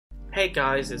Hey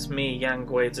guys, it's me, Yang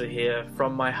Guizi here,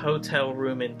 from my hotel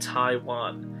room in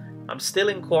Taiwan. I'm still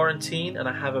in quarantine and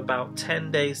I have about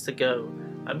 10 days to go.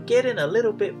 I'm getting a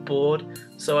little bit bored,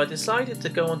 so I decided to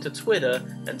go onto Twitter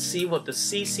and see what the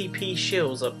CCP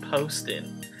shills are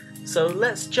posting. So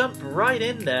let's jump right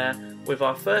in there with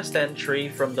our first entry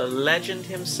from the legend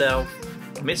himself,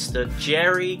 Mr.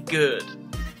 Jerry Good.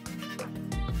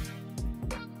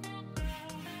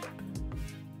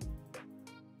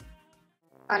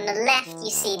 On the left, you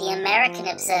see the American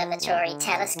Observatory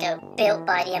telescope built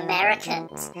by the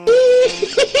Americans.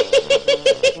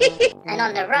 And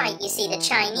on the right, you see the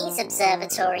Chinese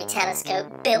Observatory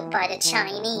telescope built by the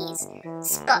Chinese.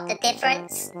 Spot the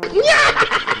difference?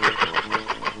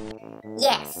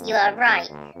 Yes, you are right.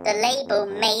 The label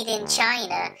Made in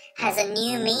China has a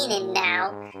new meaning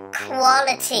now.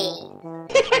 Quality.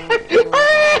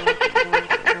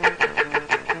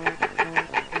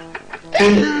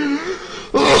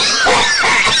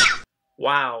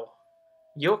 Wow,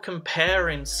 you're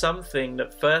comparing something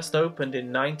that first opened in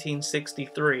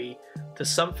 1963 to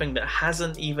something that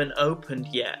hasn't even opened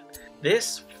yet.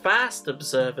 This fast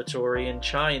observatory in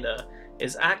China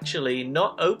is actually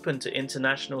not open to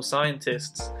international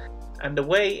scientists, and the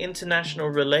way international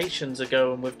relations are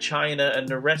going with China and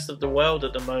the rest of the world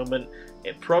at the moment,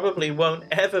 it probably won't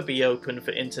ever be open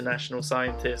for international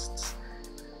scientists.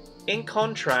 In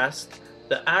contrast,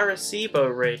 the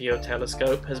Arecibo radio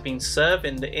telescope has been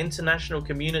serving the international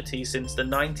community since the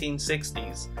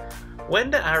 1960s. When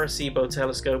the Arecibo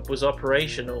telescope was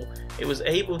operational, it was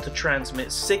able to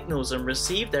transmit signals and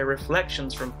receive their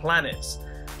reflections from planets.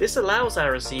 This allows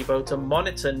Arecibo to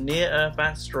monitor near-Earth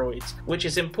asteroids, which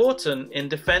is important in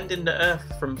defending the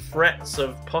Earth from threats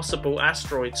of possible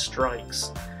asteroid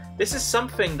strikes. This is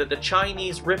something that the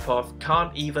Chinese ripoff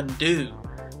can't even do.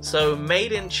 So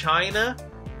Made in China?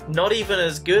 Not even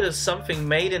as good as something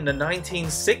made in the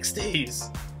 1960s.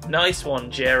 Nice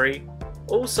one, Jerry.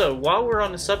 Also, while we're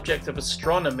on the subject of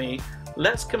astronomy,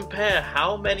 let's compare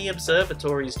how many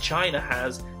observatories China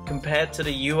has compared to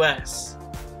the US.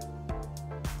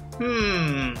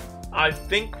 I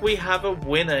think we have a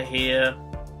winner here.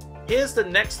 Here's the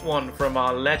next one from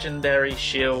our legendary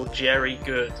shill, Jerry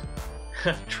Good.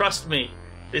 Trust me,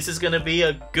 this is gonna be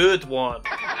a good one.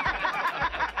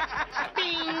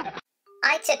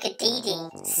 I took a Didi,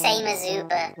 same as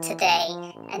Uber, today,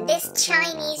 and this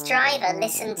Chinese driver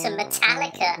listened to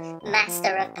Metallica,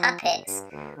 Master of Puppets.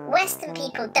 Western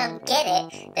people don't get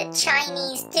it, but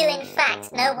Chinese do in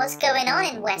fact know what's going on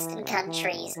in Western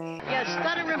countries. Yeah,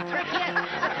 stuttering prick, yeah.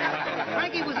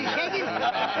 Frankie, was he shaking?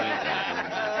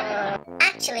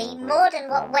 Actually, more than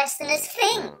what Westerners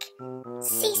think.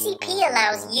 CCP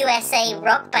allows USA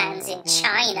rock bands in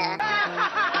China.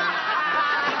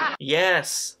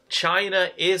 Yes,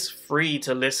 China is free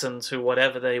to listen to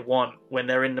whatever they want when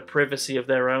they're in the privacy of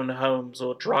their own homes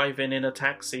or driving in a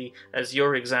taxi, as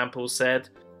your example said.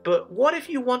 But what if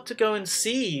you want to go and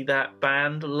see that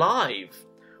band live?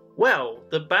 Well,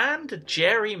 the band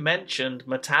Jerry mentioned,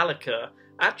 Metallica,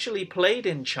 actually played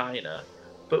in China,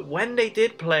 but when they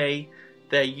did play,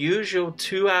 their usual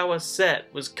 2-hour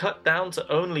set was cut down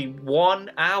to only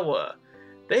 1 hour.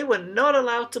 They were not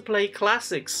allowed to play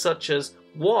classics such as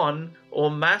One or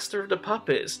Master of the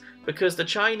Puppets because the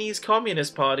Chinese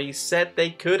Communist Party said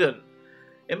they couldn't.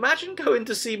 Imagine going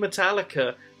to see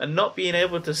Metallica and not being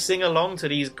able to sing along to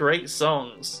these great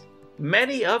songs.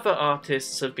 Many other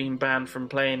artists have been banned from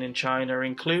playing in China,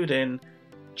 including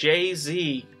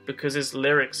Jay-Z because his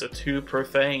lyrics are too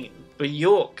profane.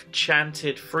 Bjork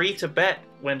chanted "Free Tibet"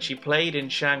 when she played in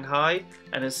Shanghai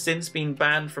and has since been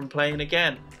banned from playing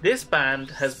again. This band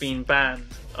has been banned,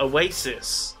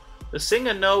 Oasis. The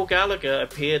singer Noel Gallagher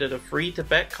appeared at a Free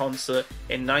Tibet concert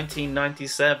in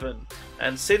 1997,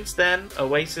 and since then,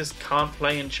 Oasis can't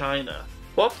play in China.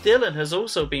 Bob Dylan has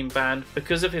also been banned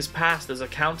because of his past as a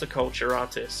counterculture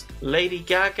artist. Lady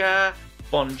Gaga,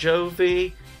 Bon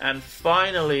Jovi, and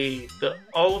finally, the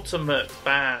ultimate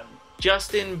ban,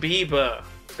 Justin Bieber,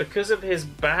 because of his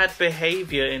bad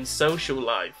behavior in social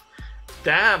life.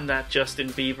 Damn, that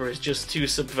Justin Bieber is just too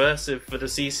subversive for the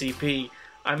CCP.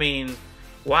 I mean,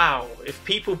 wow, if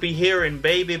people be hearing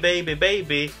baby, baby,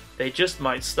 baby, they just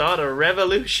might start a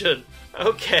revolution.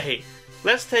 Okay,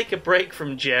 let's take a break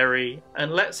from Jerry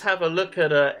and let's have a look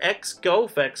at an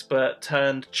ex-golf expert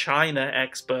turned China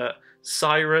expert,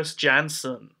 Cyrus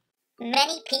Janssen.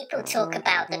 Many people talk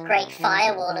about the Great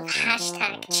Firewall of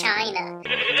 #China.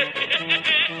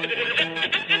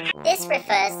 This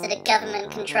refers to the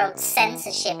government-controlled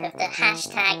censorship of the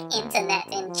 #internet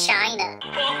in China.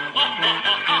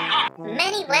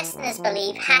 Many Westerners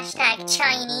believe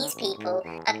 #Chinese people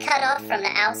are cut off from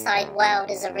the outside world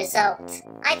as a result.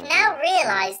 I've now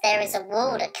realized there is a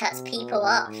wall that cuts people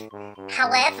off.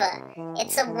 However,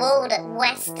 it's a wall that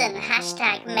Western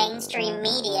 #mainstream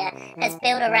media has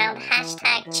built around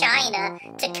 #China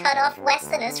to cut off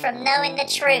Westerners from knowing the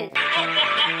truth.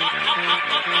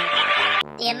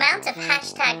 The amount of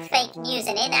 #fake news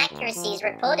and inaccuracies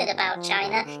reported about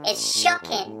China is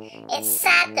shocking. It's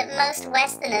sad that most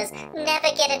Westerners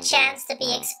never get a chance to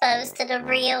be exposed to the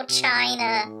real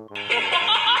China.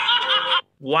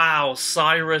 Wow,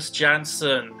 Cyrus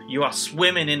Janssen, you are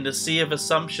swimming in the sea of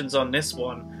assumptions on this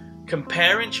one.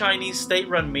 Comparing Chinese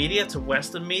state-run media to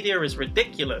Western media is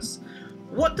ridiculous.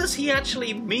 What does he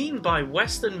actually mean by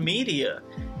Western media?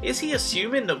 Is he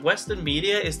assuming that Western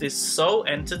media is this sole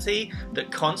entity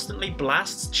that constantly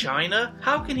blasts China?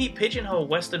 How can he pigeonhole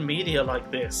Western media like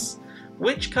this?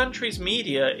 Which country's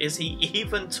media is he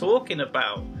even talking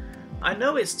about? I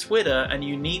know it's Twitter and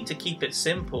you need to keep it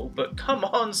simple, but come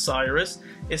on, Cyrus,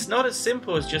 it's not as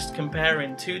simple as just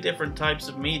comparing two different types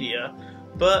of media.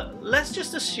 But let's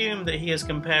just assume that he is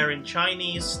comparing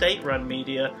Chinese state-run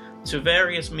media to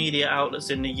various media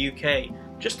outlets in the UK,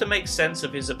 just to make sense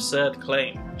of his absurd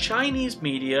claim. Chinese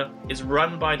media is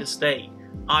run by the state,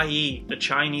 i.e. the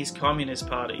Chinese Communist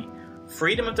Party.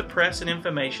 Freedom of the press and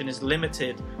information is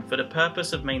limited for the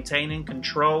purpose of maintaining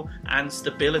control and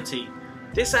stability.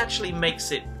 This actually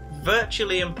makes it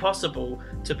virtually impossible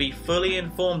to be fully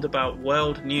informed about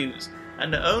world news,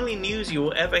 and the only news you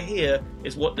will ever hear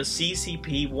is what the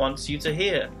CCP wants you to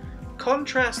hear.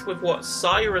 Contrast with what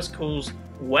Cyrus calls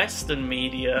Western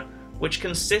media, which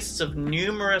consists of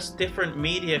numerous different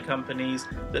media companies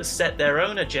that set their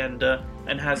own agenda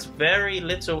and has very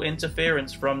little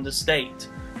interference from the state.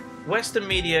 Western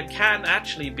media can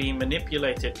actually be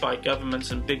manipulated by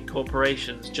governments and big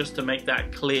corporations, just to make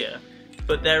that clear.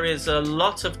 But there is a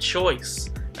lot of choice,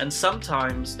 and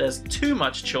sometimes there's too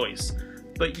much choice.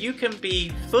 But you can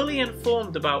be fully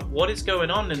informed about what is going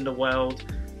on in the world.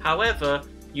 However,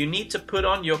 you need to put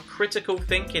on your critical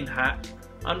thinking hat.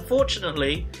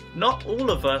 Unfortunately, not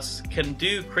all of us can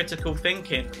do critical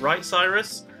thinking, right,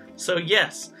 Cyrus? So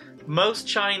yes, most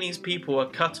Chinese people are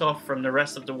cut off from the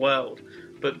rest of the world.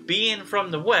 But being from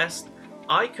the West,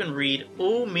 I can read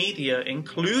all media,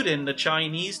 including the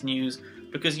Chinese news,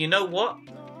 because you know what?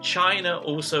 China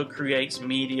also creates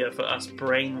media for us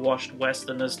brainwashed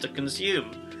Westerners to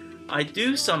consume. I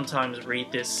do sometimes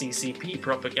read this CCP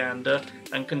propaganda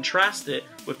and contrast it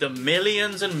with the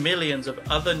millions and millions of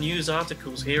other news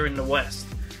articles here in the West.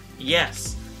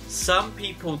 Yes, some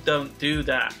people don't do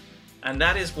that, and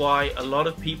that is why a lot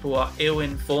of people are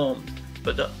ill-informed.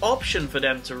 But the option for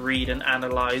them to read and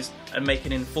analyze and make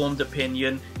an informed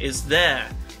opinion is there.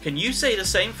 Can you say the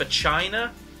same for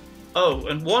China? Oh,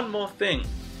 and one more thing.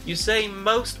 You say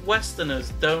most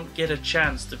Westerners don't get a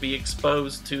chance to be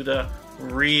exposed to the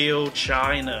real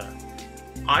China.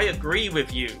 I agree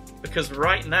with you, because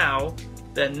right now,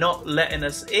 they're not letting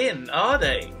us in, are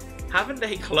they? Haven't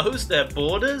they closed their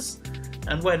borders?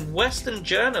 And when Western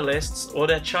journalists or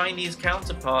their Chinese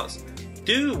counterparts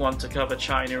do want to cover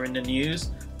China in the news,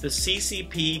 the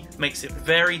CCP makes it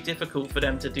very difficult for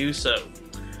them to do so.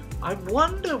 I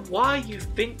wonder why you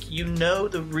think you know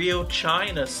the real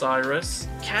China, Cyrus.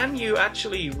 Can you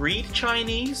actually read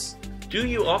Chinese? Do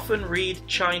you often read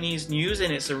Chinese news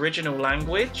in its original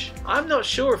language? I'm not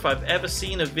sure if I've ever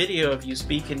seen a video of you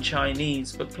speaking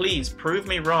Chinese, but please prove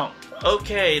me wrong.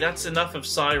 Okay, that's enough of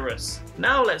Cyrus.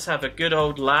 Now let's have a good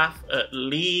old laugh at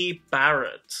Lee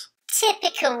Barrett.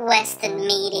 Typical Western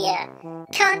media.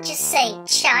 Can't just say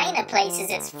China places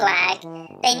its flag.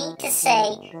 They need to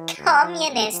say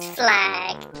communist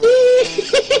flag.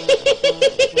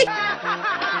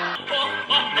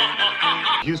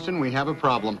 Houston, we have a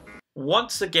problem.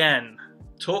 Once again,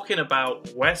 talking about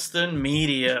Western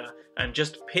media and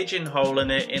just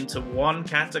pigeonholing it into one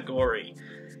category.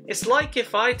 It's like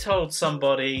if I told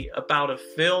somebody about a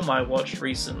film I watched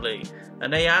recently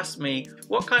and they asked me,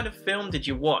 what kind of film did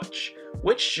you watch?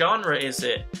 Which genre is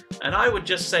it? And I would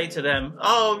just say to them,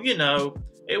 oh, you know,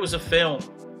 it was a film.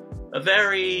 A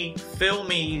very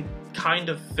filmy kind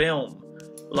of film.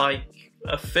 Like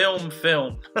a film.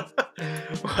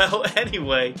 Well,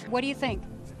 anyway. What do you think?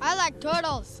 I like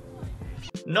turtles.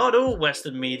 Not all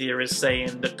Western media is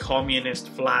saying the communist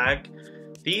flag.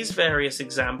 These various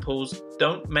examples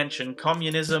don't mention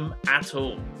communism at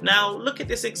all. Now look at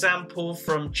this example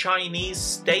from Chinese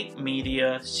state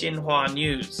media Xinhua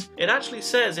News. It actually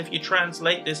says, if you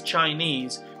translate this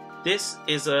Chinese, this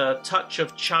is a touch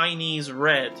of Chinese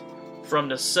red from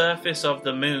the surface of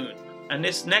the moon. And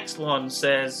this next one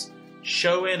says,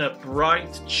 showing a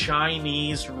bright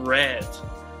Chinese red.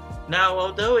 Now,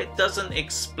 although it doesn't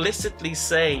explicitly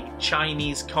say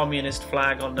Chinese communist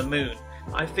flag on the moon,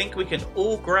 I think we can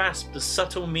all grasp the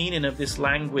subtle meaning of this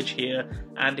language here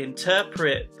and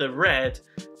interpret the red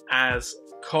as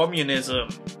communism.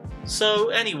 So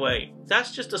anyway,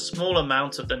 that's just a small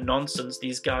amount of the nonsense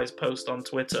these guys post on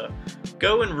Twitter.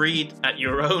 Go and read at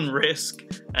your own risk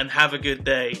and have a good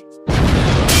day.